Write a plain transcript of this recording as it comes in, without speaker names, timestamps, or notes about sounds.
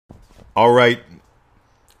All right,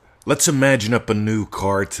 let's imagine up a new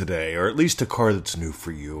car today, or at least a car that's new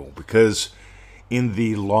for you, because in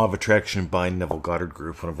the Law of Attraction by Neville Goddard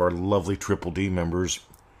group, one of our lovely Triple D members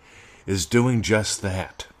is doing just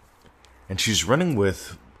that. And she's running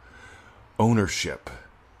with ownership,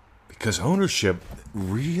 because ownership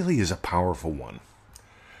really is a powerful one.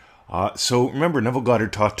 So remember, Neville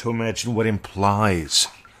Goddard taught to imagine what implies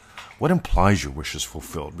your wish is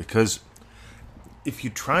fulfilled, because if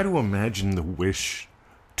you try to imagine the wish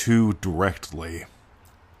too directly,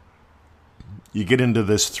 you get into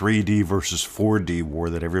this 3D versus 4D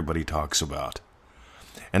war that everybody talks about.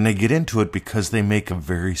 And they get into it because they make a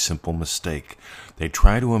very simple mistake. They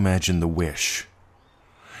try to imagine the wish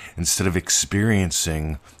instead of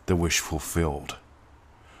experiencing the wish fulfilled.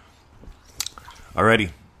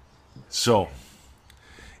 Alrighty, so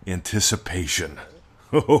anticipation.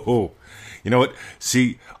 Oh, you know what?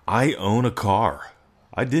 See, I own a car.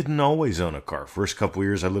 I didn't always own a car. First couple of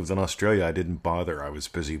years I lived in Australia, I didn't bother. I was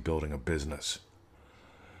busy building a business.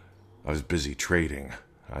 I was busy trading.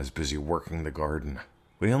 I was busy working the garden.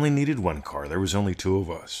 We only needed one car. There was only two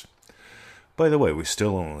of us. By the way, we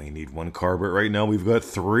still only need one car, but right now we've got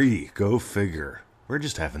three. Go figure. We're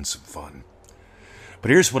just having some fun.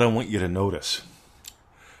 But here's what I want you to notice.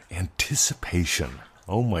 Anticipation.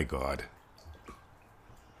 Oh my God.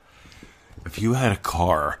 If you had a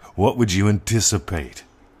car, what would you anticipate?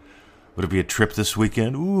 Would it be a trip this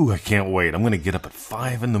weekend? Ooh, I can't wait. I'm going to get up at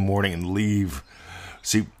 5 in the morning and leave.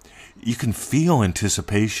 See, you can feel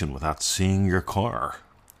anticipation without seeing your car.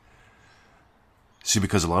 See,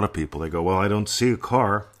 because a lot of people, they go, well, I don't see a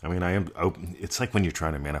car. I mean, it's like when you're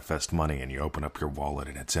trying to manifest money and you open up your wallet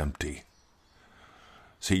and it's empty.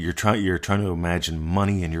 See, you're trying to imagine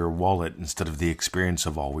money in your wallet instead of the experience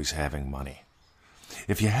of always having money.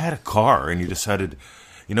 If you had a car and you decided,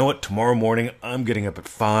 you know what, tomorrow morning I'm getting up at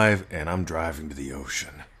 5 and I'm driving to the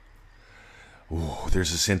ocean. Ooh,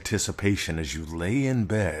 there's this anticipation as you lay in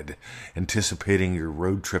bed, anticipating your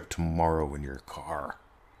road trip tomorrow in your car.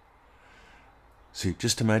 See,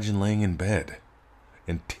 just imagine laying in bed,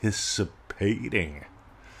 anticipating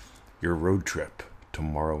your road trip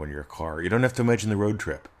tomorrow in your car. You don't have to imagine the road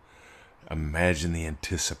trip. Imagine the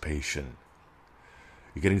anticipation.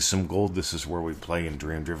 You're getting some gold. This is where we play in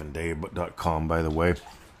DreamDrivenDay.com, by the way.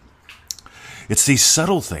 It's these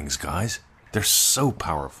subtle things, guys. They're so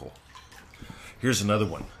powerful. Here's another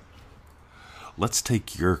one. Let's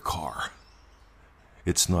take your car.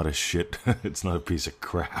 It's not a shit. It's not a piece of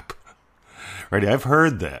crap. Right? I've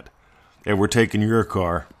heard that. Hey, we're taking your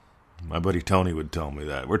car. My buddy Tony would tell me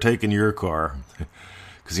that. We're taking your car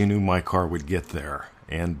because he knew my car would get there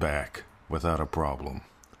and back without a problem.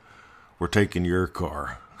 We're taking your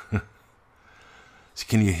car. So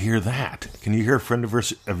can you hear that? Can you hear a friend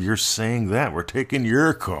of yours saying that? We're taking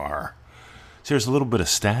your car. See, there's a little bit of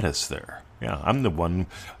status there. Yeah, I'm the one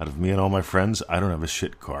out of me and all my friends, I don't have a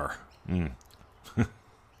shit car. You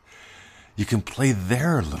can play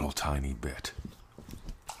there a little tiny bit.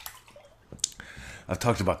 I've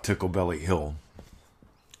talked about Ticklebelly Hill.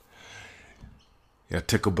 Yeah,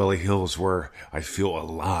 Ticklebelly Hill is where I feel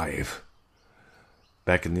alive.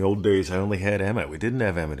 Back in the old days, I only had Emmett. We didn't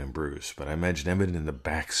have Emmett and Bruce, but I imagined Emmett in the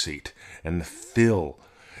back seat and the feel.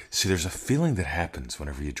 See, there's a feeling that happens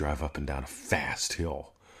whenever you drive up and down a fast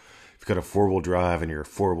hill. If you've got a four-wheel drive and you're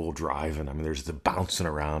four-wheel driving, I mean, there's the bouncing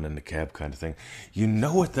around in the cab kind of thing. You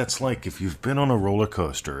know what that's like if you've been on a roller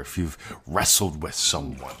coaster, if you've wrestled with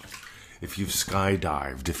someone, if you've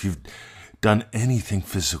skydived, if you've done anything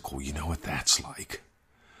physical, you know what that's like.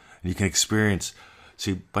 And you can experience.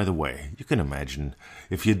 See, by the way, you can imagine,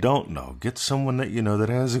 if you don't know, get someone that you know that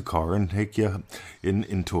has a car and take you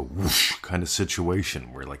into a whoosh kind of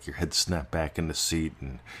situation where like your head snapped back in the seat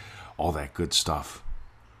and all that good stuff.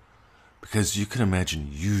 Because you can imagine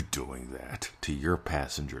you doing that to your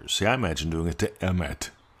passengers. See, I imagine doing it to Emmett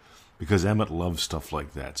because Emmett loves stuff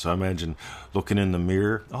like that. So I imagine looking in the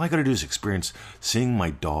mirror. All I got to do is experience seeing my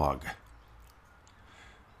dog.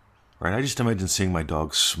 Right? I just imagine seeing my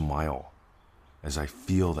dog smile as I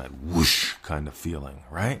feel that whoosh kind of feeling,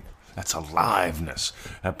 right? That's aliveness.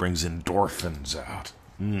 That brings endorphins out.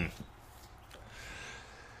 And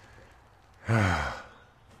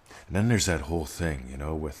then there's that whole thing, you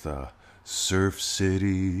know, with Surf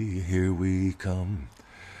City, here we come.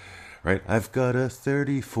 Right? I've got a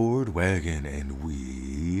 30 Ford wagon and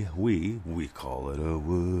we call it a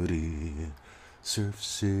Woody. Surf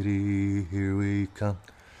City, here we come.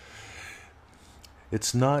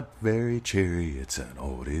 It's not very cheery, it's an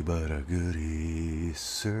oldie but a goodie.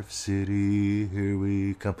 Surf City, here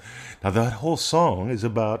we come. Now that whole song is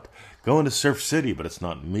about going to Surf City, but it's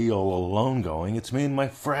not me all alone going, it's me and my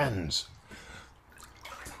friends.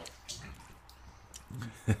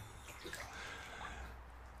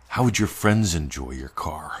 How would your friends enjoy your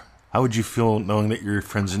car? How would you feel knowing that your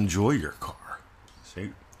friends enjoy your car?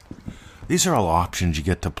 See? These are all options you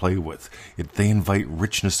get to play with. They invite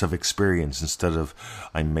richness of experience instead of,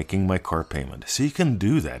 I'm making my car payment. So you can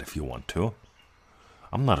do that if you want to.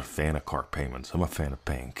 I'm not a fan of car payments. I'm a fan of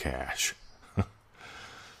paying cash.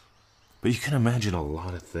 But you can imagine a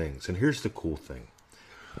lot of things. And here's the cool thing.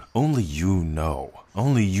 Only you know.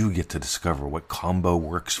 Only you get to discover what combo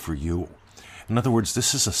works for you. In other words,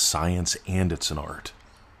 this is a science and it's an art.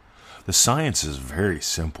 The science is very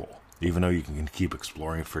simple, even though you can keep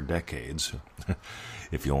exploring it for decades,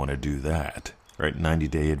 if you want to do that. Right?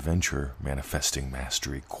 90-day adventure,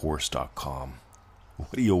 manifestingmasterycourse.com.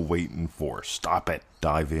 What are you waiting for? Stop it.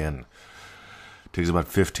 Dive in. It takes about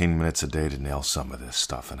 15 minutes a day to nail some of this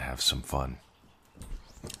stuff and have some fun.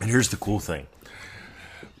 And here's the cool thing.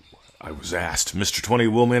 I was asked, Mr. 20,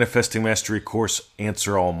 will Manifesting Mastery Course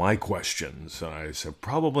answer all my questions? And I said,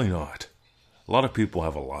 probably not. A lot of people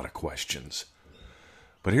have a lot of questions.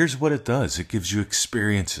 But here's what it does. It gives you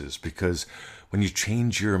experiences, because when you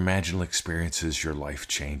change your imaginal experiences, your life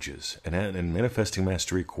changes. And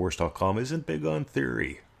ManifestingMasteryCourse.com isn't big on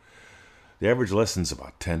theory. The average lesson's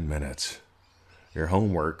about 10 minutes. Your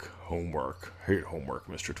homework, I hate homework,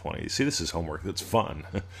 Mr. 20. You see, this is homework that's fun.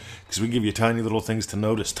 Because we give you tiny little things to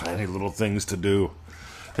notice, tiny little things to do.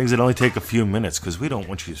 Things that only take a few minutes, because we don't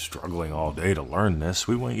want you struggling all day to learn this.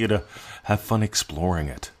 We want you to have fun exploring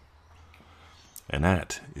it. And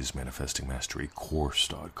that is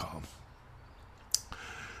ManifestingMasteryCourse.com.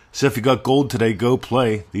 So if you got gold today, go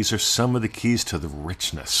play. These are some of the keys to the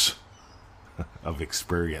richness of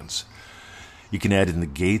experience. You can add in the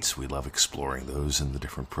gates. We love exploring those in the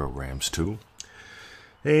different programs too.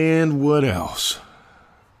 And what else?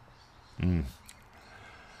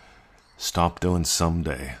 Stop doing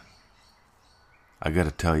someday. I got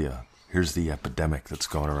to tell you, here's the epidemic that's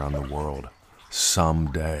going around the world.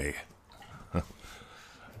 Someday.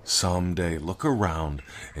 Someday. Look around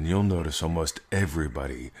and you'll notice almost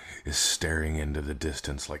everybody is staring into the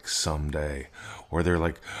distance like someday. Or they're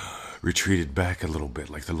like retreated back a little bit,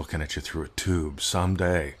 like they're looking at you through a tube.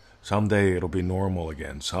 Someday. Someday it'll be normal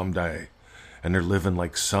again. Someday. And they're living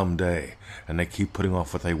like someday. And they keep putting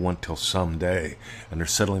off what they want till someday. And they're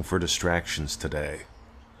settling for distractions today.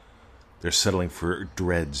 They're settling for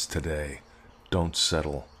dreads today. Don't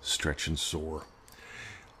settle. Stretch and soar.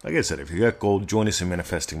 Like I said, if you got gold, join us in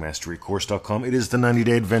ManifestingMasteryCourse.com. It is the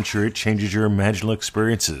 90-day adventure. It changes your imaginal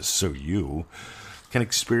experiences, so you can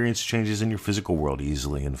experience changes in your physical world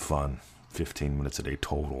easily and fun. 15 minutes a day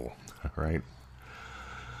total, right?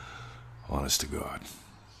 Honest to God.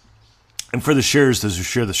 And for the sharers, those who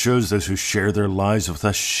share the shows, those who share their lives with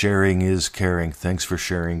us, sharing is caring. Thanks for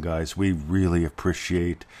sharing, guys. We really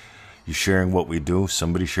appreciate you sharing what we do.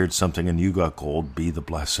 Somebody shared something and you got gold. Be the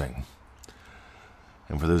blessing.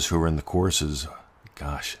 And for those who are in the courses,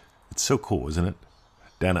 gosh, it's so cool, isn't it?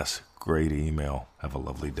 Dennis, great email. Have a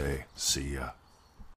lovely day. See ya.